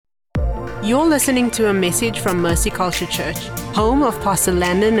You're listening to a message from Mercy Culture Church, home of Pastor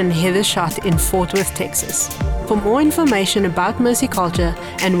Landon and Heather Schott in Fort Worth, Texas. For more information about Mercy Culture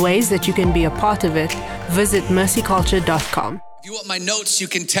and ways that you can be a part of it, visit mercyculture.com. If you want my notes, you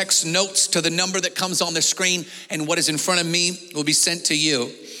can text notes to the number that comes on the screen, and what is in front of me will be sent to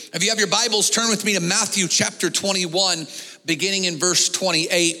you. If you have your Bibles, turn with me to Matthew chapter 21, beginning in verse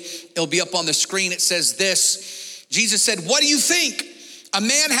 28. It'll be up on the screen. It says this: Jesus said, "What do you think? A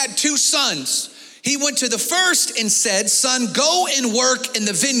man had two sons. He went to the first and said, 'Son, go and work in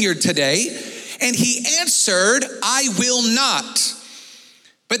the vineyard today.' And he answered, 'I will not.'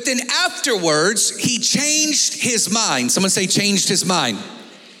 But then afterwards, he changed his mind." Someone say, changed his mind.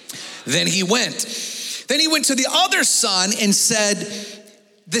 Then he went. Then he went to the other son and said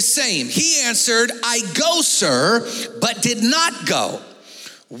the same. He answered, 'I go, sir,' but did not go.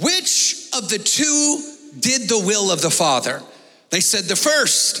 Which of the two did the will of the Father?" They said, "The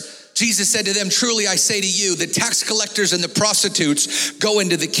first." Jesus said to them, "Truly I say to you, the tax collectors and the prostitutes go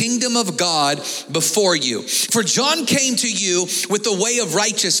into the kingdom of God before you. For John came to you with the way of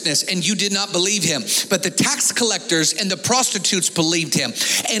righteousness, and you did not believe him. But the tax collectors and the prostitutes believed him.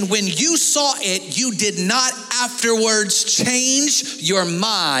 And when you saw it, you did not afterwards change your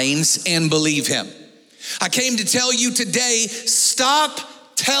minds and believe him." I came to tell you today,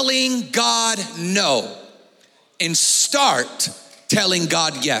 stop telling God no and start telling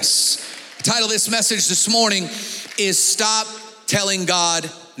God yes. The title of this message this morning is Stop Telling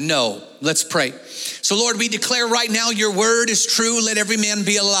God No. Let's pray. So Lord, we declare right now your word is true. Let every man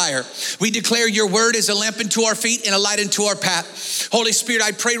be a liar. We declare your word is a lamp unto our feet and a light unto our path. Holy Spirit,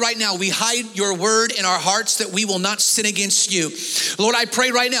 I pray right now we hide your word in our hearts that we will not sin against you. Lord, I pray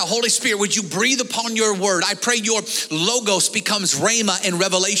right now, Holy Spirit, would you breathe upon your word? I pray your logos becomes rhema and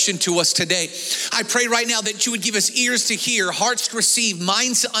revelation to us today. I pray right now that you would give us ears to hear, hearts to receive,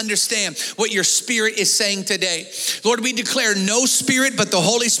 minds to understand what your spirit is saying today. Lord, we declare no spirit, but the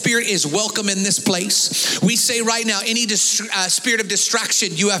Holy Spirit is welcome in this place. We say right now, any spirit of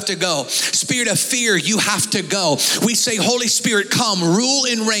distraction, you have to go. Spirit of fear, you have to go. We say, Holy Spirit, come, rule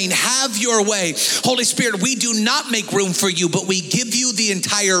and reign, have your way. Holy Spirit, we do not make room for you, but we give you the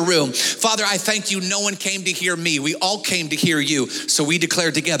entire room. Father, I thank you. No one came to hear me. We all came to hear you. So we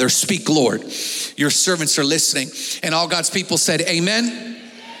declare together, speak, Lord. Your servants are listening. And all God's people said, amen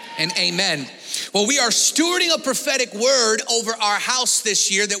and amen. Well, we are stewarding a prophetic word over our house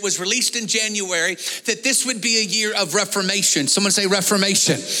this year that was released in January, that this would be a year of reformation. Someone say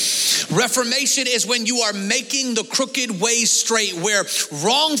reformation. Reformation is when you are making the crooked ways straight, where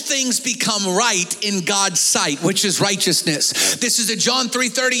wrong things become right in God's sight, which is righteousness. This is a John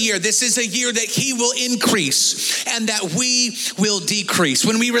 3:30 year. This is a year that he will increase and that we will decrease.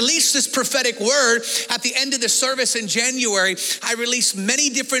 When we released this prophetic word at the end of the service in January, I released many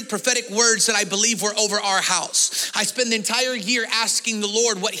different prophetic words that I believe were over our house. I spend the entire year asking the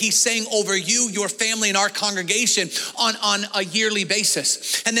Lord what he's saying over you, your family, and our congregation on a yearly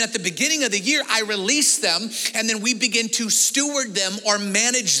basis. And then at the beginning of the year, I release them, and then we begin to steward them or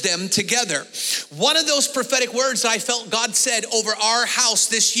manage them together. One of those prophetic words that I felt God said over our house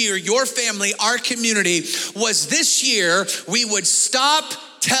this year, your family, our community, was this year we would stop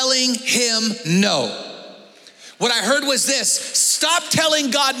telling him no. What I heard was this: stop telling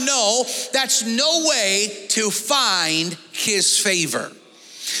God no. That's no way to find his favor.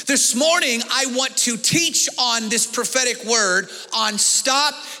 This morning, I want to teach on this prophetic word on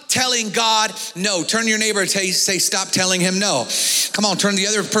stop telling God no. Turn to your neighbor and say, stop telling him no. Come on, turn to the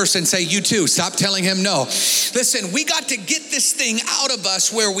other person and say, you too, stop telling him no. Listen, we got to get this thing out of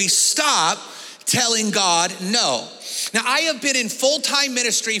us where we stop telling God no. Now, I have been in full-time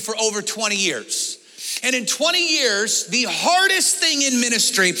ministry for over 20 years. And in 20 years, the hardest thing in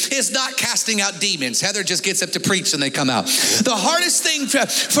ministry is not casting out demons. Heather just gets up to preach and they come out. The hardest thing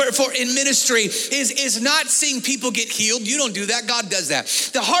for in ministry is not seeing people get healed. You don't do that. God does that.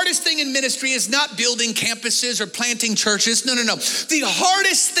 The hardest thing in ministry is not building campuses or planting churches. No. The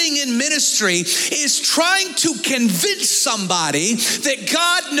hardest thing in ministry is trying to convince somebody that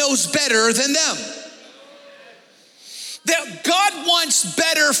God knows better than them. That God wants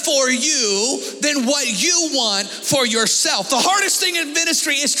better for you than what you want for yourself. The hardest thing in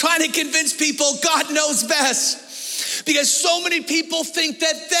ministry is trying to convince people God knows best, because so many people think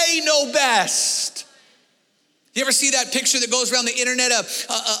that they know best. You ever see that picture that goes around the internet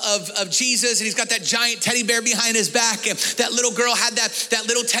of Jesus, and he's got that giant teddy bear behind his back, and that little girl had that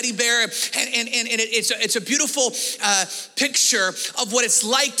little teddy bear, and it's a beautiful picture of what it's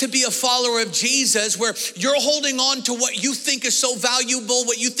like to be a follower of Jesus, where you're holding on to what you think is so valuable,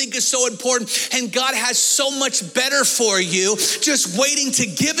 what you think is so important, and God has so much better for you, just waiting to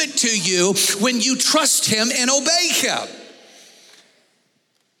give it to you when you trust him and obey him.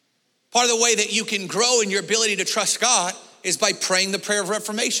 Part of the way that you can grow in your ability to trust God is by praying the prayer of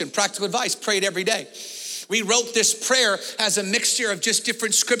reformation. Practical advice, pray it every day. We wrote this prayer as a mixture of just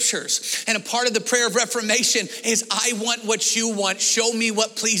different scriptures. And a part of the prayer of reformation is, I want what you want. Show me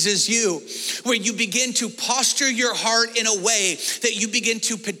what pleases you. Where you begin to posture your heart in a way that you begin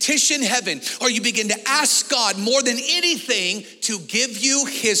to petition heaven, or you begin to ask God more than anything to give you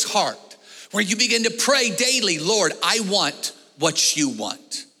his heart. Where you begin to pray daily, Lord, I want what you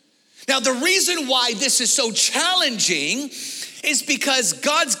want. Now, the reason why this is so challenging is because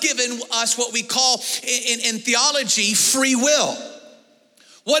God's given us what we call in theology free will.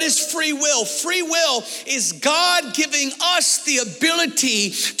 What is free will? Free will is God giving us the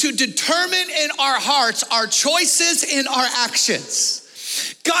ability to determine in our hearts our choices and our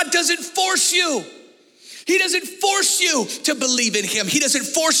actions. God doesn't force you. He doesn't force you to believe in him. He doesn't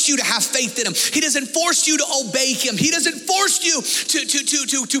force you to have faith in him. He doesn't force you to obey him. He doesn't force you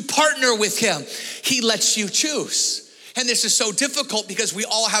to partner with him. He lets you choose. And this is so difficult because we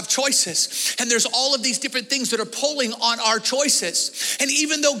all have choices. And there's all of these different things that are pulling on our choices. And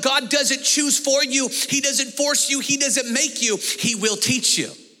even though God doesn't choose for you, he doesn't force you, he doesn't make you, he will teach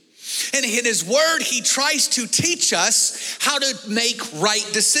you. And in his word, he tries to teach us how to make right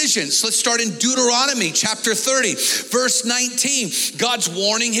decisions. Let's start in Deuteronomy chapter 30, verse 19. God's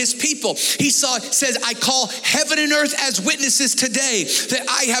warning his people. He says, I call heaven and earth as witnesses today that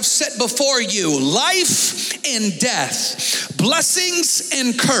I have set before you life and death, blessings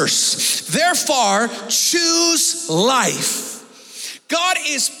and curse. Therefore, choose life. God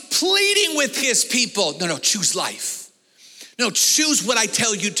is pleading with his people. No, choose life. No, choose what I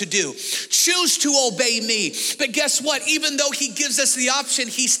tell you to do. Choose to obey me. But guess what? Even though he gives us the option,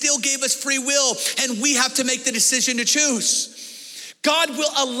 he still gave us free will, and we have to make the decision to choose. God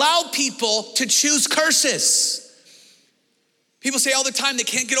will allow people to choose curses. People say all the time they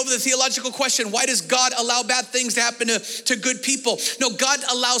can't get over the theological question, why does God allow bad things to happen to good people? No, God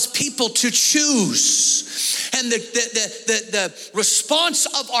allows people to choose. And the response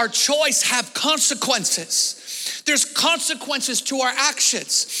of our choice have consequences. There's consequences to our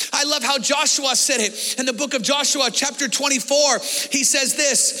actions. I love how Joshua said it in the book of Joshua, chapter 24. He says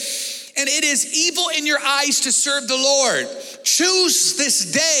this, and it is evil in your eyes to serve the Lord. Choose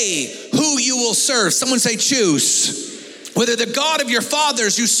this day who you will serve. Someone say choose. Whether the God of your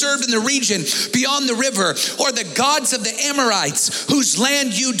fathers who served in the region beyond the river, or the gods of the Amorites whose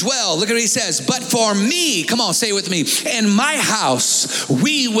land you dwell. Look at what he says. But for me, come on, say it with me, in my house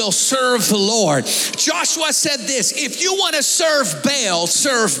we will serve the Lord. Joshua said this, if you want to serve Baal,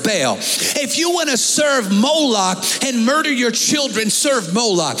 serve Baal. If you want to serve Moloch and murder your children, serve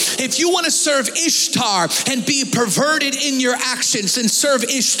Moloch. If you want to serve Ishtar and be perverted in your actions, then serve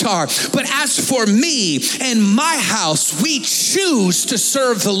Ishtar. But as for me and my house, we choose to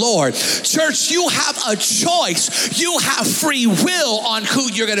serve the Lord. Church, you have a choice. You have free will on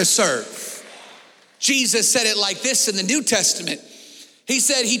who you're going to serve. Jesus said it like this in the New Testament. He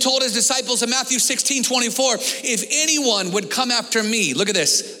said, he told his disciples in Matthew 16:24, if anyone would come after me, look at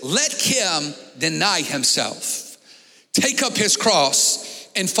this, let him deny himself, take up his cross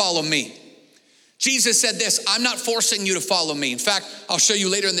and follow me. Jesus said this, I'm not forcing you to follow me. In fact, I'll show you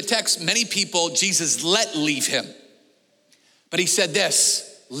later in the text, many people Jesus let leave him. But he said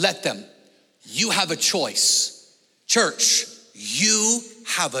this, let them. You have a choice. Church, you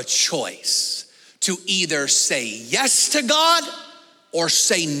have a choice to either say yes to God or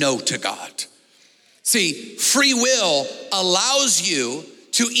say no to God. See, free will allows you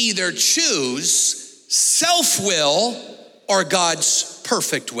to either choose self-will or God's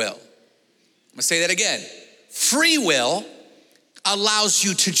perfect will. I'm gonna say that again. Free will allows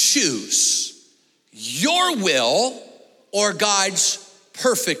you to choose your will or God's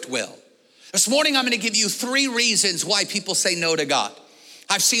perfect will. This morning, I'm gonna give you 3 reasons why people say no to God.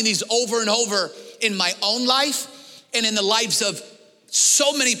 I've seen these over and over in my own life and in the lives of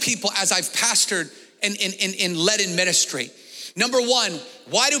so many people as I've pastored and led in ministry. Number 1,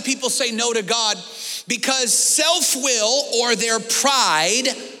 why do people say no to God? Because self-will or their pride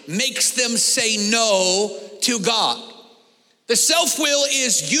makes them say no to God. The self-will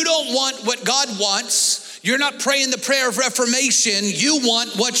is you don't want what God wants. You're not praying the prayer of reformation. You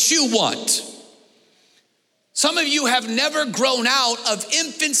want what you want. Some of you have never grown out of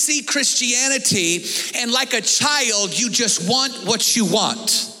infancy Christianity, and like a child, you just want what you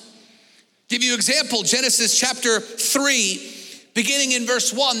want. Give you an example, Genesis chapter 3, beginning in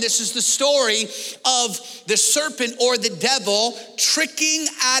verse 1, this is the story of the serpent or the devil tricking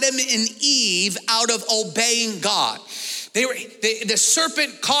Adam and Eve out of obeying God. The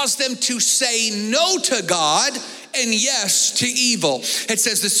serpent caused them to say no to God and yes to evil. It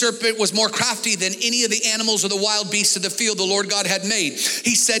says the serpent was more crafty than any of the animals or the wild beasts of the field the Lord God had made.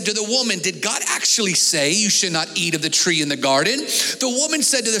 He said to the woman, did God actually say you should not eat of the tree in the garden? The woman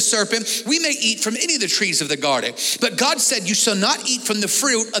said to the serpent, we may eat from any of the trees of the garden, but God said you shall not eat from the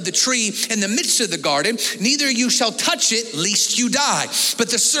fruit of the tree in the midst of the garden, neither you shall touch it lest you die.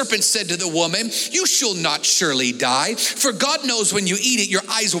 But the serpent said to the woman, you shall not surely die, for God knows when you eat it, your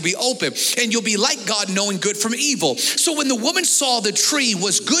eyes will be open, and you'll be like God, knowing good from evil. So when the woman saw the tree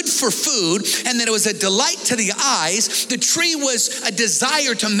was good for food, and that it was a delight to the eyes, the tree was a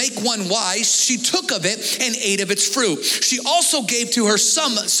desire to make one wise, she took of it and ate of its fruit. She also gave to her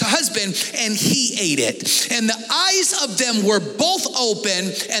husband, and he ate it. And the eyes of them were both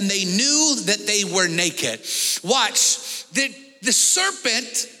open, and they knew that they were naked. Watch, the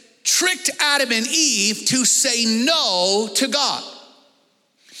serpent tricked Adam and Eve to say no to God.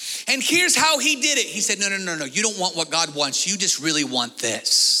 And here's how he did it. He said, no, you don't want what God wants. You just really want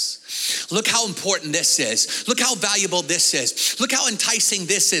this. Look how important this is. Look how valuable this is. Look how enticing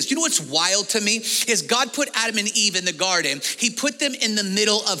this is. You know what's wild to me is God put Adam and Eve in the garden. He put them in the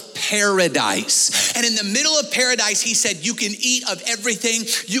middle of paradise. And in the middle of paradise, he said, you can eat of everything.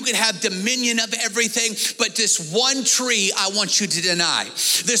 You can have dominion of everything. But this one tree, I want you to deny.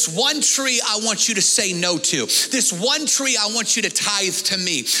 This one tree, I want you to say no to. This one tree, I want you to tithe to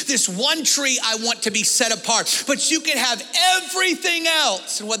me. This one tree, I want to be set apart. But you can have everything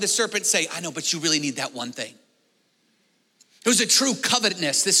else. And what the serpent say, I know, but you really need that one thing. It was a true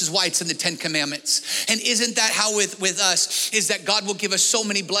covetousness. This is why it's in the 10 Commandments. And isn't that how with us is that God will give us so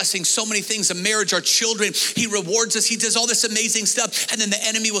many blessings, so many things, a marriage, our children. He rewards us. He does all this amazing stuff. And then the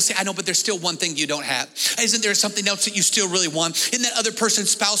enemy will say, I know, but there's still one thing you don't have. Isn't there something else that you still really want? Isn't that other person's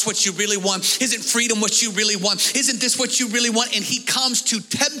spouse what you really want? Isn't freedom what you really want? Isn't this what you really want? And he comes to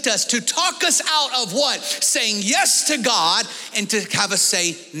tempt us, to talk us out of what? Saying yes to God and to have us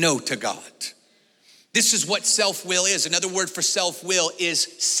say no to God. This is what self-will is. Another word for self-will is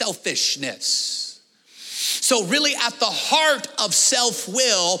selfishness. So really at the heart of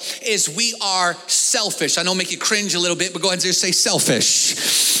self-will is we are selfish. I know make you cringe a little bit, but go ahead and just say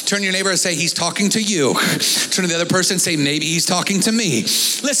selfish. Turn to your neighbor and say, he's talking to you. Turn to the other person and say, maybe he's talking to me.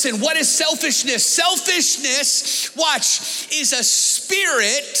 Listen, what is selfishness? Selfishness, watch, is a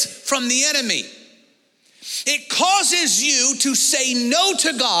spirit from the enemy. It causes you to say no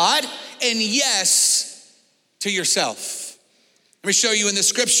to God and yes to yourself. Let me show you in the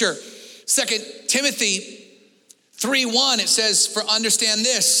scripture, 2 Timothy 3:1, it says, for understand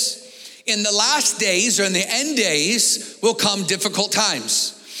this, in the last days or in the end days will come difficult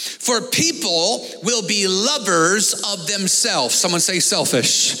times. For people will be lovers of themselves. Someone say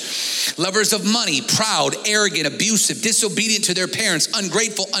selfish. Lovers of money, proud, arrogant, abusive, disobedient to their parents,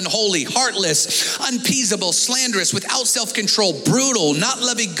 ungrateful, unholy, heartless, unappeasable, slanderous, without self-control, brutal, not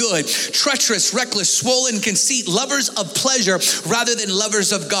loving good, treacherous, reckless, swollen in conceit, lovers of pleasure rather than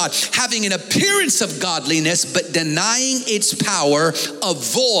lovers of God, having an appearance of godliness but denying its power.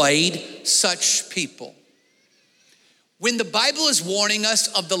 Avoid such people. When the Bible is warning us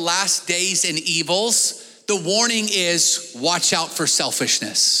of the last days and evils, the warning is watch out for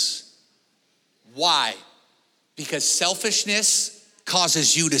selfishness. Why? Because selfishness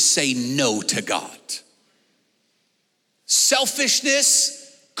causes you to say no to God.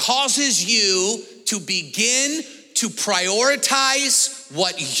 Selfishness causes you to begin to prioritize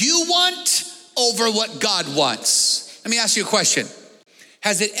what you want over what God wants. Let me ask you a question.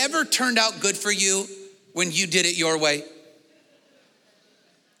 Has it ever turned out good for you when you did it your way?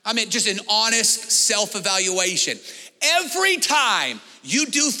 I mean, just an honest self-evaluation. Every time you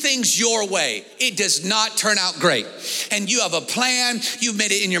do things your way, it does not turn out great. And you have a plan, you've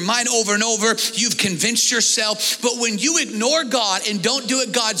made it in your mind over and over, you've convinced yourself, but when you ignore God and don't do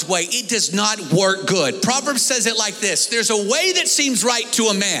it God's way, it does not work good. Proverbs says it like this, there's a way that seems right to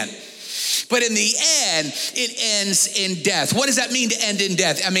a man, but in the end, it ends in death. What does that mean to end in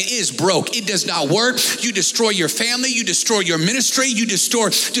death? I mean, it is broke. It does not work. You destroy your family. You destroy your ministry. You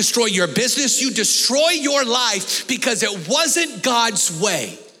destroy your business. You destroy your life because it wasn't God's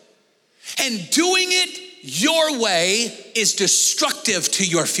way. And doing it your way is destructive to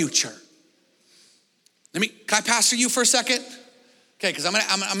your future. Can I pastor you for a second? Okay, because I'm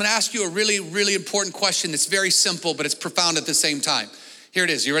gonna ask you a really, really important question that's very simple, but it's profound at the same time. Here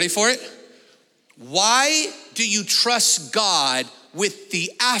it is, you ready for it? Why do you trust God with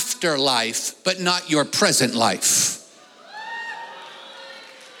the afterlife, but not your present life?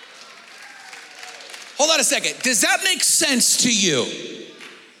 Hold on a second, does that make sense to you?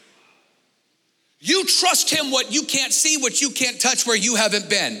 You trust him what you can't see, what you can't touch, where you haven't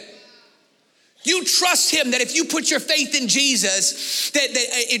been. You trust him that if you put your faith in Jesus, that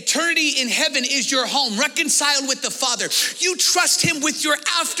eternity in heaven is your home, reconciled with the Father. You trust him with your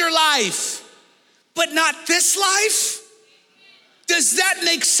afterlife, but not this life? Does that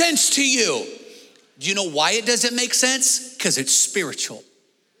make sense to you? Do you know why it doesn't make sense? Because it's spiritual.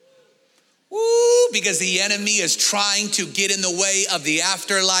 Because the enemy is trying to get in the way of the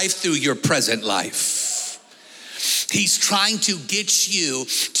afterlife through your present life. He's trying to get you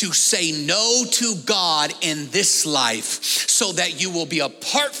to say no to God in this life so that you will be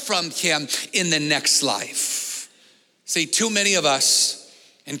apart from him in the next life. See, too many of us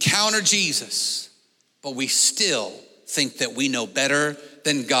encounter Jesus, but we still think that we know better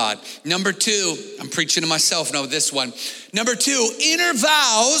than God. Number two, I'm preaching to myself now with this one. Number two, inner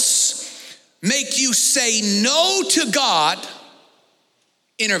vows make you say no to God.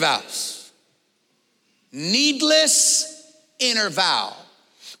 Inner vows. Needless inner vow.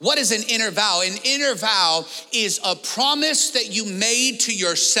 What is an inner vow? An inner vow is a promise that you made to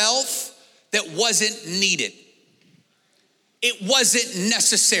yourself that wasn't needed. It wasn't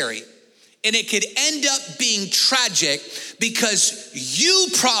necessary. And it could end up being tragic because you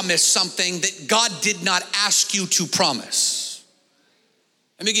promised something that God did not ask you to promise.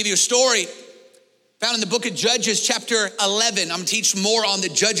 Let me give you a story found in the book of Judges, chapter 11. I'm gonna teach more on the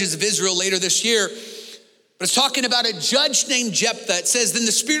judges of Israel later this year. But it's talking about a judge named Jephthah. It says, then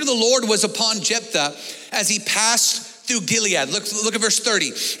the Spirit of the Lord was upon Jephthah as he passed through Gilead. Look at verse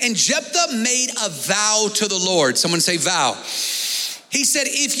 30. And Jephthah made a vow to the Lord. Someone say vow. He said,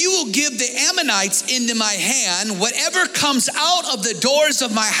 if you will give the Ammonites into my hand, whatever comes out of the doors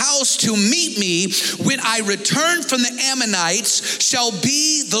of my house to meet me when I return from the Ammonites shall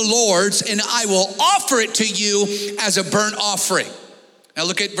be the Lord's, and I will offer it to you as a burnt offering. Now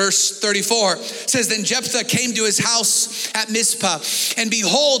look at verse 34. It says, then Jephthah came to his house at Mizpah, and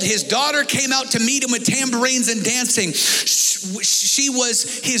behold, his daughter came out to meet him with tambourines and dancing. She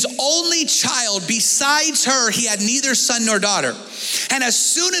was his only child. Besides her, he had neither son nor daughter. And as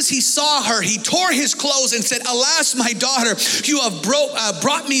soon as he saw her, he tore his clothes and said, alas, my daughter, you have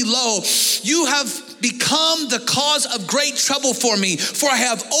brought me low. You have become the cause of great trouble for me, for I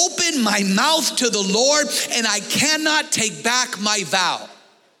have opened my mouth to the Lord, and I cannot take back my vow.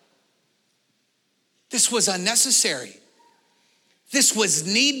 This was unnecessary. This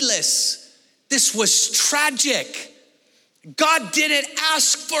was needless. This was tragic. God didn't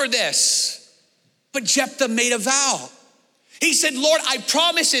ask for this, but Jephthah made a vow. He said, Lord, I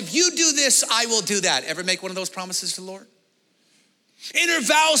promise if you do this, I will do that. Ever make one of those promises to the Lord? Inner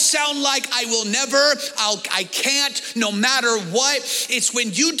vows sound like I will never, I can't, no matter what. It's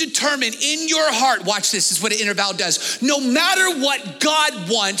when you determine in your heart, watch this is what an inner vow does. No matter what God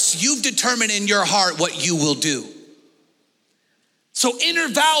wants, you've determined in your heart what you will do. So inner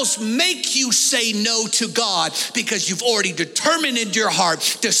vows make you say no to God because you've already determined in your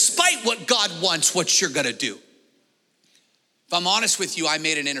heart, despite what God wants, what you're gonna do. If I'm honest with you, I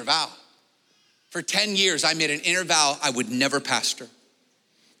made an inner vow. For 10 years, I made an inner vow I would never pastor.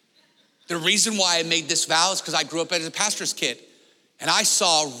 The reason why I made this vow is because I grew up as a pastor's kid and I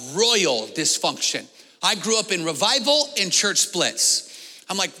saw royal dysfunction. I grew up in revival and church splits.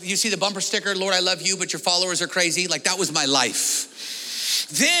 I'm like, you see the bumper sticker, Lord, I love you, but your followers are crazy. Like that was my life.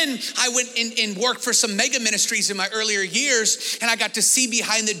 Then I went and worked for some mega ministries in my earlier years, and I got to see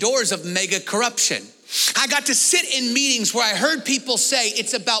behind the doors of mega corruption. I got to sit in meetings where I heard people say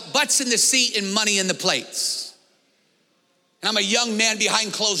it's about butts in the seat and money in the plates. And I'm a young man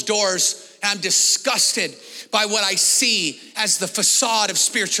behind closed doors, and I'm disgusted by what I see as the facade of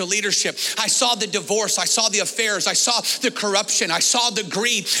spiritual leadership. I saw the divorce, I saw the affairs, I saw the corruption, I saw the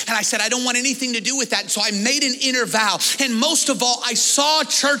greed, and I said, I don't want anything to do with that. And so I made an inner vow. And most of all, I saw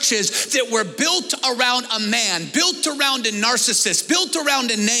churches that were built around a man, built around a narcissist, built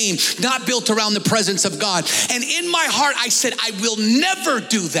around a name, not built around the presence of God. And in my heart, I said, I will never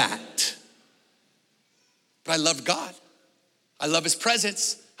do that. But I loved God. I love his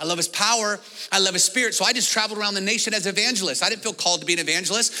presence. I love his power. I love his spirit. So I just traveled around the nation as an evangelist. I didn't feel called to be an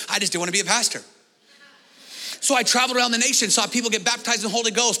evangelist. I just didn't want to be a pastor. So I traveled around the nation, saw people get baptized in the Holy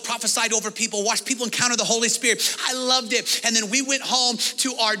Ghost, prophesied over people, watched people encounter the Holy Spirit. I loved it. And then we went home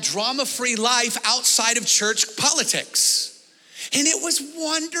to our drama-free life outside of church politics. And it was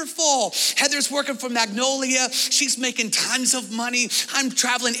wonderful. Heather's working for Magnolia. She's making tons of money. I'm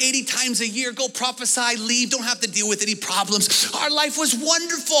traveling 80 times a year. Go prophesy, leave. Don't have to deal with any problems. Our life was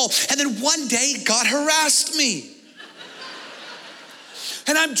wonderful. And then one day, God harassed me.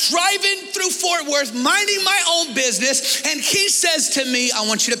 And I'm driving through Fort Worth, minding my own business. And he says to me, I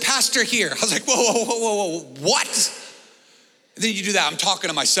want you to pastor here. I was like, whoa, what? And then you do that. I'm talking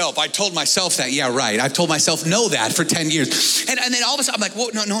to myself. I told myself that. Yeah, right. I've told myself no that for 10 years. And then all of a sudden, I'm like, whoa,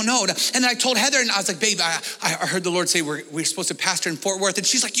 no. And then I told Heather, and I was like, babe, I heard the Lord say we're supposed to pastor in Fort Worth. And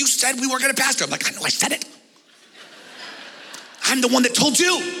she's like, you said we weren't going to pastor. I'm like, I know I said it. I'm the one that told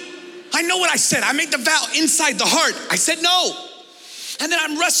you. I know what I said. I made the vow inside the heart. I said no. And then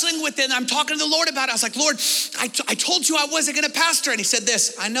I'm wrestling with it, and I'm talking to the Lord about it. I was like, Lord, I told you I wasn't going to pastor. And he said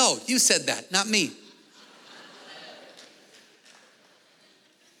this, I know, you said that, not me.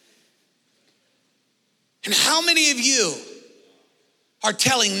 And how many of you are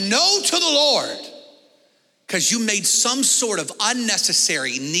telling no to the Lord because you made some sort of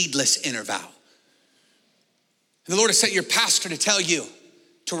unnecessary, needless inner vow? And the Lord has sent your pastor to tell you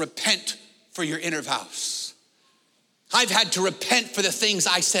to repent for your inner vows. I've had to repent for the things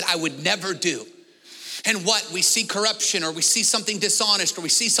I said I would never do. And what? We see corruption, or we see something dishonest, or we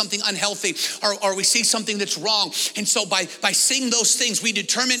see something unhealthy, or we see something that's wrong. And so by seeing those things, we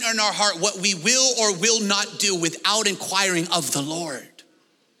determine in our heart what we will or will not do without inquiring of the Lord.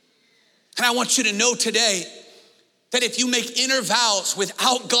 And I want you to know today that if you make inner vows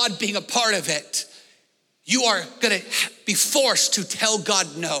without God being a part of it, you are gonna be forced to tell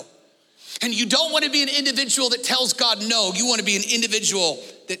God no. And you don't want to be an individual that tells God no. You want to be an individual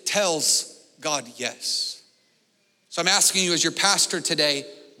that tells God yes. So I'm asking you as your pastor today,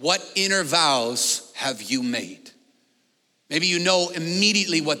 what inner vows have you made? Maybe you know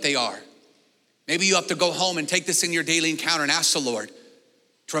immediately what they are. Maybe you have to go home and take this in your daily encounter and ask the Lord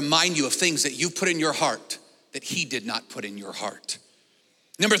to remind you of things that you put in your heart that he did not put in your heart.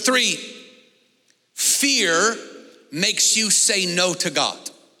 Number 3, fear makes you say no to God.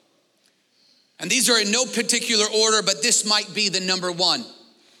 And these are in no particular order, but this might be the number 1.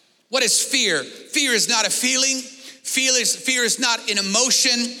 What is fear? Fear is not a feeling. Fear is not an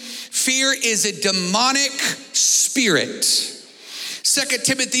emotion. Fear is a demonic spirit. 2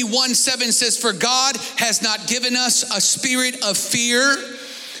 Timothy 1:7 says, for God has not given us a spirit of fear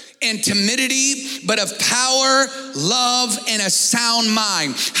and timidity, but of power, love, and a sound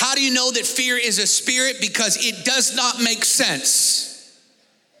mind. How do you know that fear is a spirit? Because it does not make sense.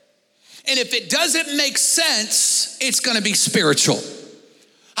 And if it doesn't make sense, it's gonna be spiritual.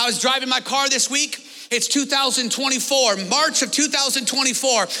 I was driving my car this week. It's 2024, March of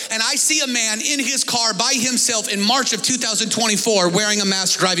 2024, and I see a man in his car by himself in March of 2024 wearing a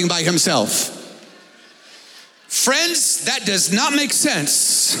mask, driving by himself. Friends, that does not make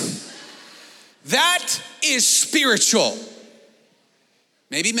sense. That is spiritual.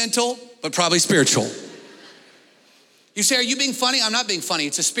 Maybe mental, but probably spiritual. You say, are you being funny? I'm not being funny,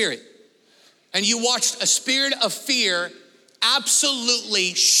 it's a spirit. And you watched a spirit of fear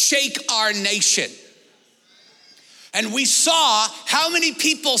absolutely shake our nation. And we saw how many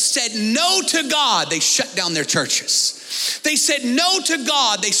people said no to God. They shut down their churches. They said no to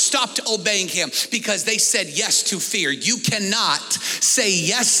God. They stopped obeying him because they said yes to fear. You cannot say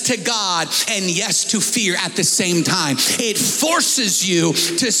yes to God and yes to fear at the same time. It forces you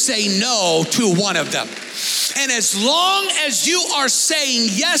to say no to one of them. And as long as you are saying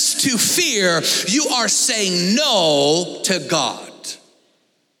yes to fear, you are saying no to God.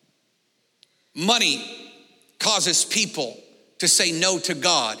 Money causes people to say no to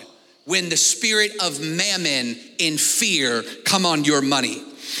God when the spirit of mammon in fear come on your money.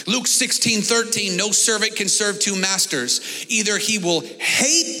 Luke 16:13, no servant can serve two masters. Either he will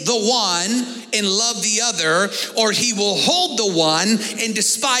hate the one and love the other, or he will hold the one and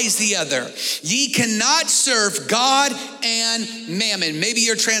despise the other. Ye cannot serve God and mammon. Maybe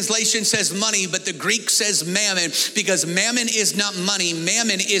your translation says money, but the Greek says mammon, because mammon is not money.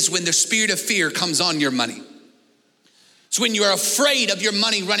 Mammon is when the spirit of fear comes on your money. It's when you're afraid of your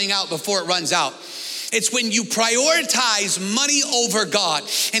money running out before it runs out. It's when you prioritize money over God.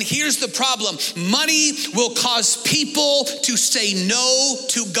 And here's the problem. Money will cause people to say no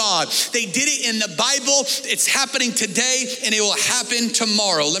to God. They did it in the Bible. It's happening today, and it will happen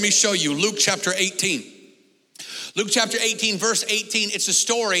tomorrow. Let me show you Luke chapter 18. Luke chapter 18, verse 18, it's a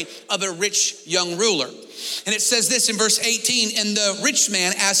story of a rich young ruler. And it says this in verse 18, and the rich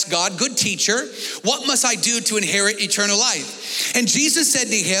man asked God, good teacher, what must I do to inherit eternal life? And Jesus said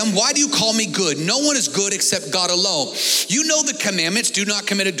to him, why do you call me good? No one is good except God alone. You know the commandments, do not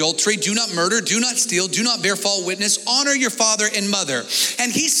commit adultery, do not murder, do not steal, do not bear false witness, honor your father and mother.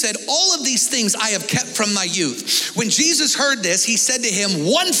 And he said, all of these things I have kept from my youth. When Jesus heard this, he said to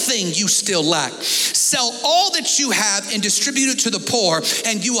him, one thing you still lack. Sell all that you have and distribute it to the poor,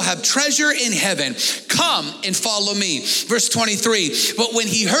 and you will have treasure in heaven. Come and follow me. Verse 23, but when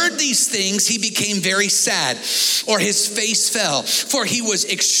he heard these things, he became very sad, or his face fell, for he was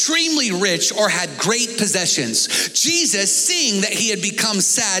extremely rich or had great possessions. Jesus, seeing that he had become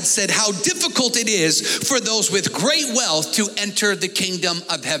sad, said, how difficult it is for those with great wealth to enter the kingdom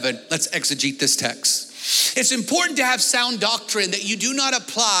of heaven. Let's exegete this text. It's important to have sound doctrine that you do not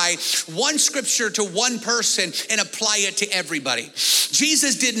apply one scripture to one person and apply it to everybody.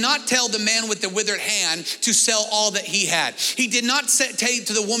 Jesus did not tell the man with the withered hand to sell all that he had. He did not say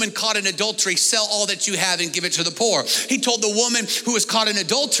to the woman caught in adultery, sell all that you have and give it to the poor. He told the woman who was caught in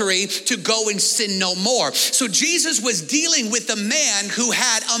adultery to go and sin no more. So Jesus was dealing with a man who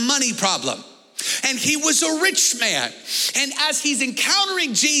had a money problem. And he was a rich man. And as he's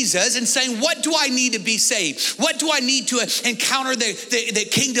encountering Jesus and saying, what do I need to be saved? What do I need to encounter the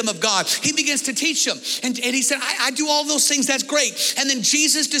kingdom of God? He begins to teach him. And he said, I do all those things. That's great. And then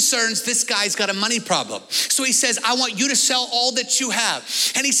Jesus discerns this guy's got a money problem. So he says, I want you to sell all that you have.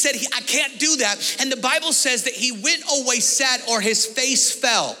 And he said, I can't do that. And the Bible says that he went away sad, or his face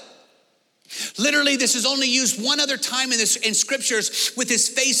fell. Literally, this is only used one other time in scriptures with his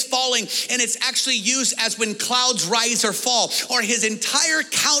face falling, and it's actually used as when clouds rise or fall, or his entire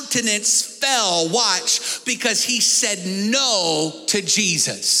countenance fell. Watch, because he said no to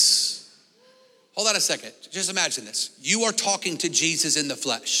Jesus. Hold on a second. Just imagine this. You are talking to Jesus in the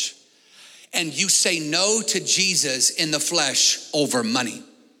flesh, and you say no to Jesus in the flesh over money.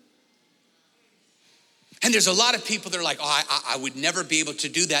 And there's a lot of people that are like, I would never be able to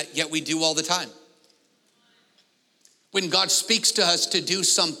do that, yet we do all the time. When God speaks to us to do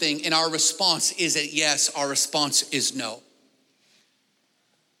something and our response isn't yes, our response is no.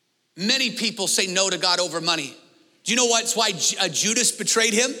 Many people say no to God over money. Do you know what's why Judas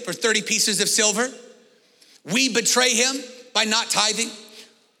betrayed him for 30 pieces of silver? We betray him by not tithing.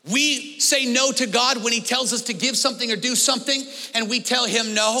 We say no to God when he tells us to give something or do something, and we tell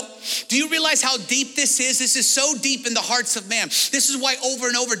him no. Do you realize how deep this is? This is so deep in the hearts of man. This is why over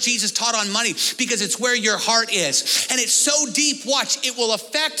and over Jesus taught on money, because it's where your heart is. And it's so deep, watch, it will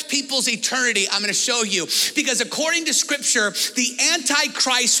affect people's eternity. I'm gonna show you. Because according to scripture, the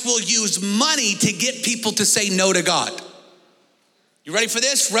Antichrist will use money to get people to say no to God. You ready for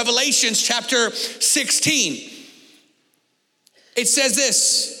this? Revelations chapter 16. It says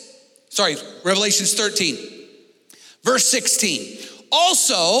this, Revelations 13, verse 16.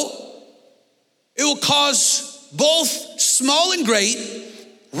 Also, it will cause both small and great,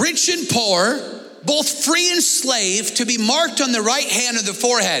 rich and poor, both free and slave, to be marked on the right hand of the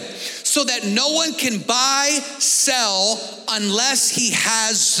forehead, so that no one can buy, sell, unless he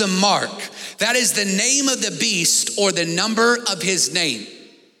has the mark. That is the name of the beast, or the number of his name.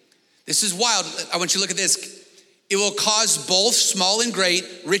 This is wild. I want you to look at this. It will cause both small and great,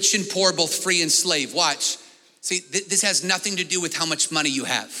 rich and poor, both free and slave. Watch. See, this has nothing to do with how much money you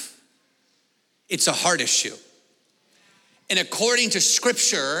have. It's a heart issue. And according to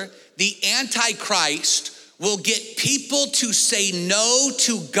scripture, the Antichrist will get people to say no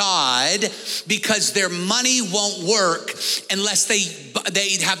to God because their money won't work unless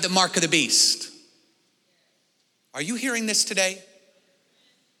they have the mark of the beast. Are you hearing this today?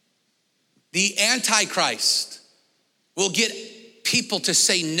 The Antichrist will get people to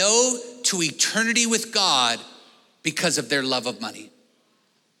say no to eternity with God because of their love of money.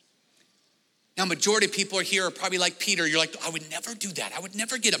 Now, majority of people here are probably like Peter. You're like, I would never do that. I would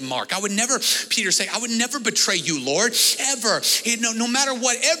never get a mark. Peter say, I would never betray you, Lord, ever. No matter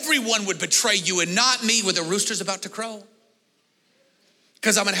what, everyone would betray you and not me when the rooster's about to crow.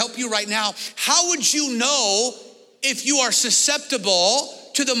 Because I'm gonna help you right now. How would you know if you are susceptible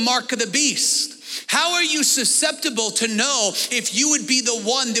to the mark of the beast? How are you susceptible to know if you would be the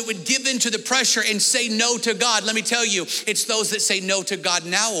one that would give in to the pressure and say no to God? Let me tell you, it's those that say no to God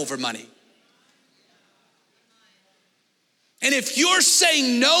now over money. And if you're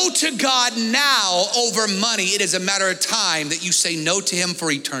saying no to God now over money, it is a matter of time that you say no to him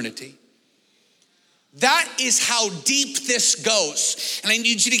for eternity. That is how deep this goes. And I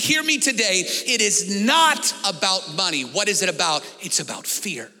need you to hear me today. It is not about money. What is it about? It's about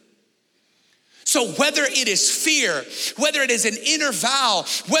fear. So whether it is fear, whether it is an inner vow,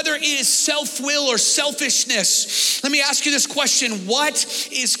 whether it is self-will or selfishness, let me ask you this question. What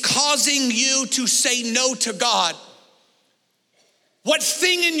is causing you to say no to God? What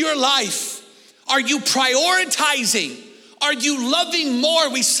thing in your life are you prioritizing? Are you loving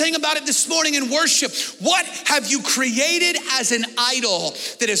more? We sang about it this morning in worship. What have you created as an idol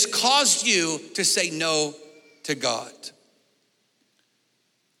that has caused you to say no to God?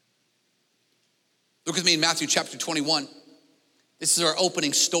 Look with me in Matthew chapter 21. This is our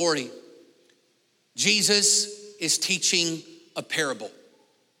opening story. Jesus is teaching a parable.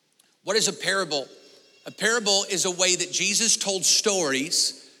 What is a parable? A parable is a way that Jesus told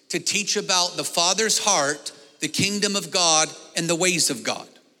stories to teach about the Father's heart, the kingdom of God, and the ways of God.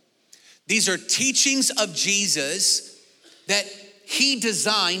 These are teachings of Jesus that he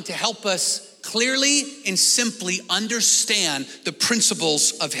designed to help us clearly and simply understand the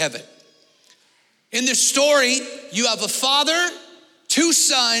principles of heaven. In this story, you have a father, two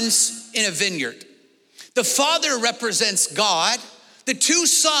sons in a vineyard. The father represents God. The two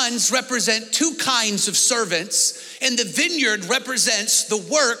sons represent two kinds of servants, and the vineyard represents the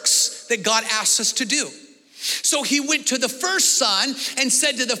works that God asks us to do. So he went to the first son and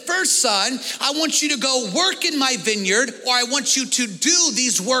said to the first son, I want you to go work in my vineyard, or I want you to do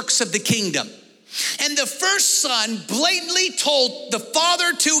these works of the kingdom. And the first son blatantly told the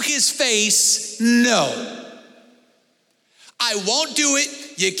father to his face, no. I won't do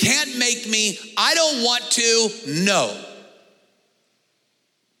it. You can't make me. I don't want to. No.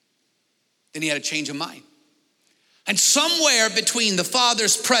 Then he had a change of mind. And somewhere between the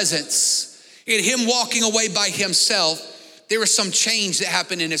father's presence and him walking away by himself, there was some change that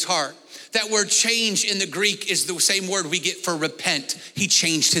happened in his heart. That word change in the Greek is the same word we get for repent. He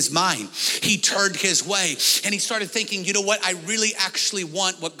changed his mind. He turned his way and he started thinking, you know what? I really actually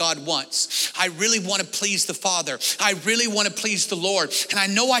want what God wants. I really want to please the Father. I really want to please the Lord. And I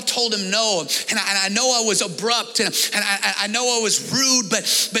know I told him no. And I know I was abrupt and I know I was rude,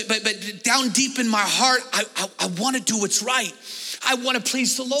 but down deep in my heart, I want to do what's right. I want to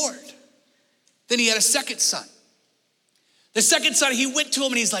please the Lord. Then he had a second son. The second son, he went to him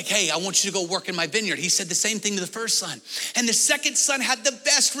and he's like, hey, I want you to go work in my vineyard. He said the same thing to the first son. And the second son had the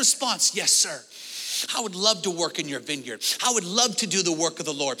best response. Yes, sir. I would love to work in your vineyard. I would love to do the work of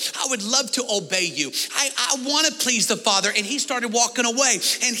the Lord. I would love to obey you. I want to please the Father. And he started walking away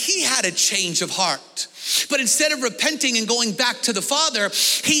and he had a change of heart. But instead of repenting and going back to the Father,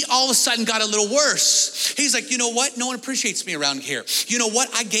 he all of a sudden got a little worse. He's like, you know what? No one appreciates me around here. You know what?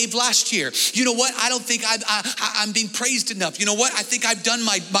 I gave last year. You know what? I don't think I'm being praised enough. You know what? I think I've done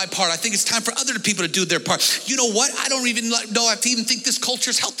my part. I think it's time for other people to do their part. You know what? I don't even know if I even think this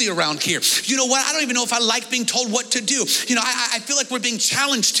culture is healthy around here. You know what? I don't even know if I like being told what to do. You know, I feel like we're being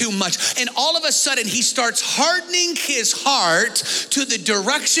challenged too much. And all of a sudden, he starts hardening his heart to the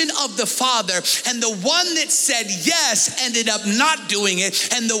direction of the Father. And the one that said yes ended up not doing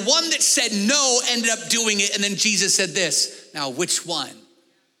it, and the one that said no ended up doing it. And then Jesus said this, now which one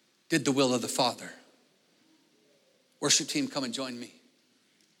did the will of the Father? Worship team, come and join me.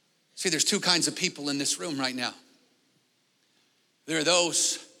 See, there's two kinds of people in this room right now. There are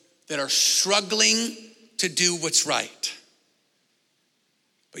those that are struggling to do what's right,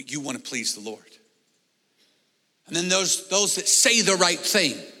 but you want to please the Lord. And then those that say the right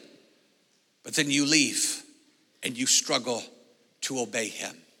thing, but then you leave and you struggle to obey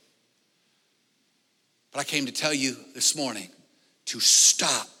him. But I came to tell you this morning to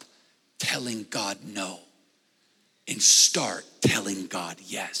stop telling God no and start telling God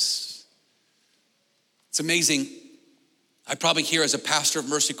yes. It's amazing. I probably hear as a pastor of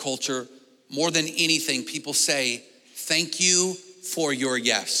Mercy Culture, more than anything, people say, thank you for your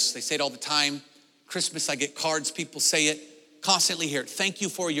yes. They say it all the time. Christmas, I get cards, people say it. Constantly hear it. Thank you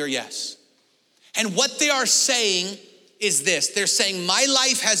for your yes. And what they are saying is this. They're saying, my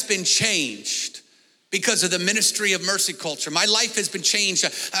life has been changed because of the ministry of Mercy Culture. My life has been changed.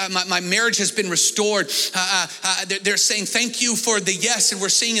 My marriage has been restored. They're saying thank you for the yes. And we're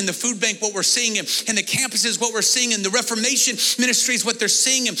seeing in the food bank what we're seeing, in the campuses what we're seeing, in the Reformation ministries what they're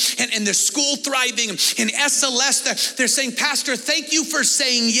seeing, and the school thriving, in SLS. They're saying, Pastor, thank you for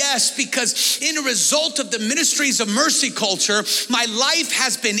saying yes, because in a result of the ministries of Mercy Culture, my life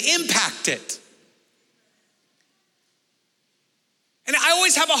has been impacted. And I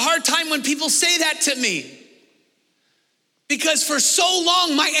always have a hard time when people say that to me, because for so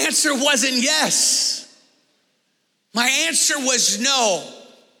long my answer wasn't yes. My answer was no.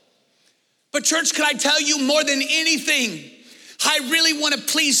 But church, can I tell you, more than anything, I really want to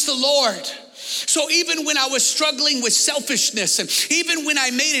please the Lord. So even when I was struggling with selfishness, and even when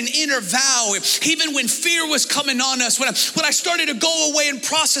I made an inner vow, even when fear was coming on us, when I started to go away and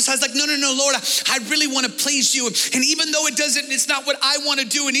process, I was like, no, Lord, I really want to please you. And even though it's not what I want to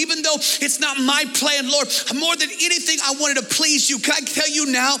do, and even though it's not my plan, Lord, more than anything, I wanted to please you. Can I tell you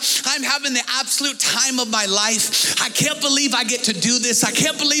now, I'm having the absolute time of my life. I can't believe I get to do this. I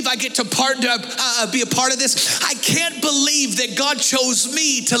can't believe I get to be a part of this. I can't believe that God chose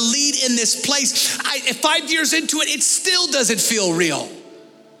me to lead in this place. 5 years into it, it still doesn't feel real.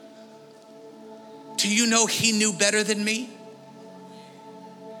 Do you know he knew better than me?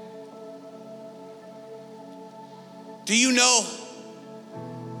 Do you know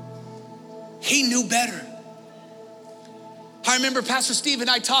he knew better? I remember Pastor Steve and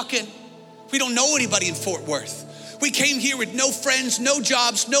I talking. We don't know anybody in Fort Worth. We came here with no friends, no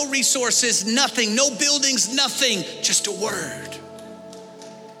jobs, no resources, nothing, no buildings, nothing, just a word.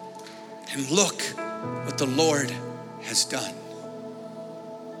 And look what the Lord has done.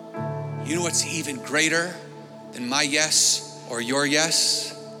 You know what's even greater than my yes or your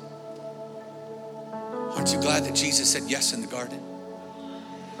yes? Aren't you glad that Jesus said yes in the garden?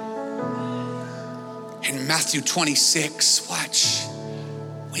 In Matthew 26, watch,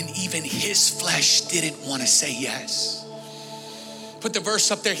 when even his flesh didn't want to say yes. Put the verse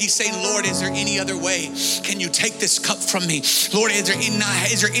up there. He's saying, Lord, is there any other way? Can you take this cup from me? Lord, is there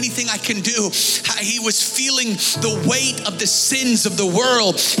anything I can do? He was feeling the weight of the sins of the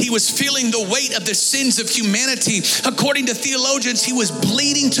world. He was feeling the weight of the sins of humanity. According to theologians, he was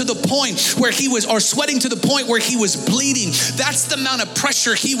bleeding to the point where sweating to the point where he was bleeding. That's the amount of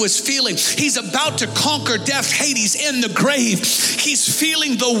pressure he was feeling. He's about to conquer death, Hades, and the grave. He's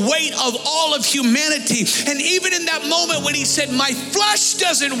feeling the weight of all of humanity. And even in that moment when he said, my flesh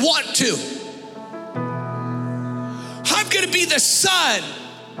doesn't want to, I'm going to be the son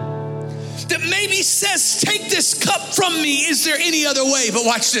that maybe says, take this cup from me. Is there any other way? But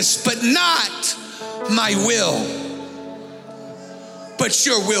watch this, but not my will, but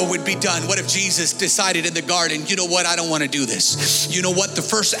your will would be done. What if Jesus decided in the garden, you know what, I don't want to do this. You know what, the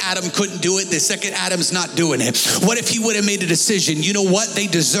first Adam couldn't do it, the second Adam's not doing it. What if he would have made a decision, you know what, they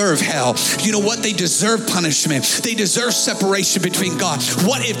deserve hell. You know what, they deserve punishment. They deserve separation between God.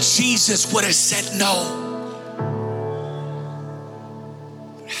 What if Jesus would have said no?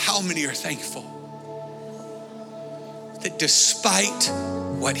 How many are thankful that despite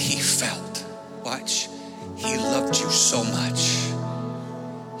what he felt, watch, he loved you so much,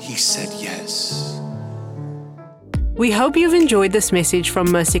 he said yes. We hope you've enjoyed this message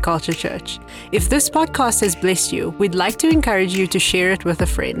from Mercy Culture Church. If this podcast has blessed you, we'd like to encourage you to share it with a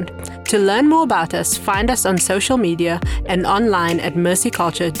friend. To learn more about us, find us on social media and online at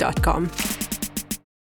mercyculture.com.